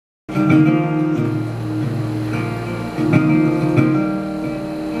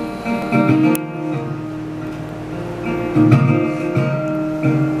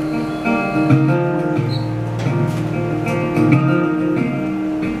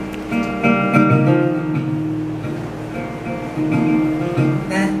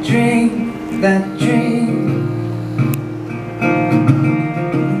That drink, that drink,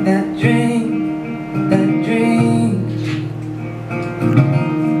 that drink, that drink,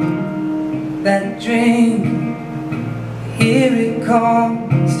 that drink. Here it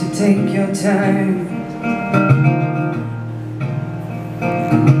comes to take your time.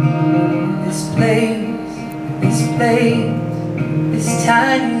 This place, this place, this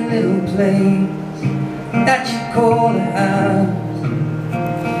tiny little place that you call a house.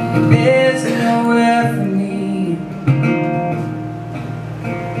 There's nowhere for me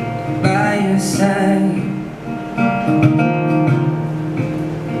by your side.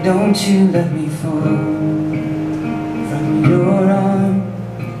 Don't you let me fall from your arm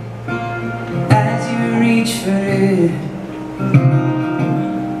as you reach for it.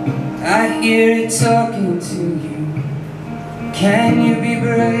 I hear it talking to you. Can you be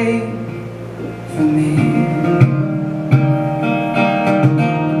brave for me?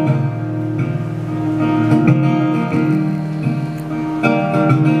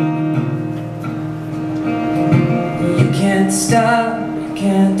 You can't stop, you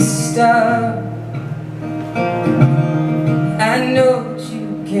can't stop. I know that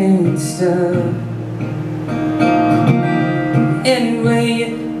you can't stop. Anyway, you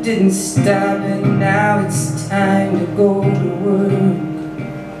didn't stop, and now it's time to go to work.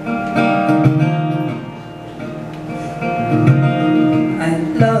 I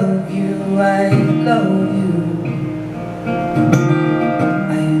love you, I love you.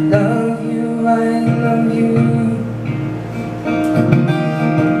 I love you, I love you.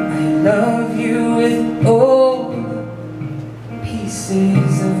 I love you with all the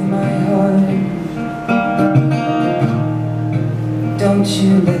pieces of my heart. Don't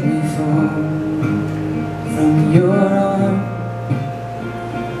you let me fall from your arm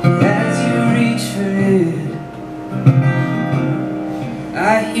as you reach for it. I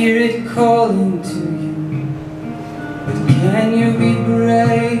hear it calling to you, but can you be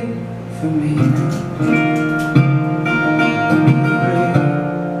brave for me?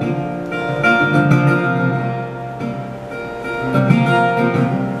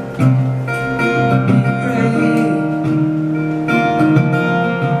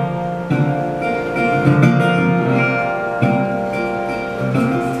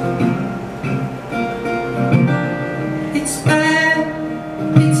 It's bad,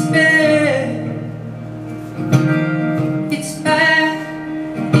 it's bad, it's bad,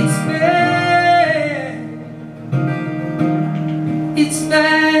 it's bad, it's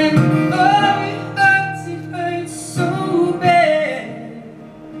bad. Oh, it hurts so bad.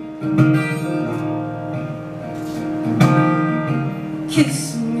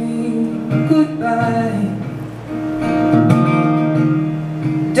 Kiss me goodbye.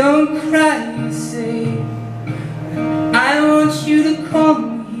 Don't cry, you say. I want you to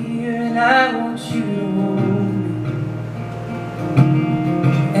come here, and I want you to hold me.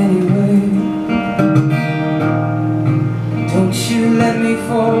 Anyway, don't you let me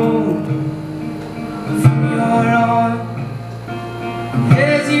fall from your arm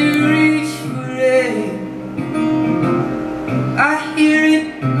as you reach for it. I hear it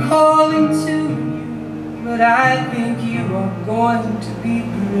calling to you, but I think you are going to be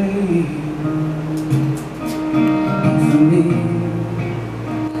brave.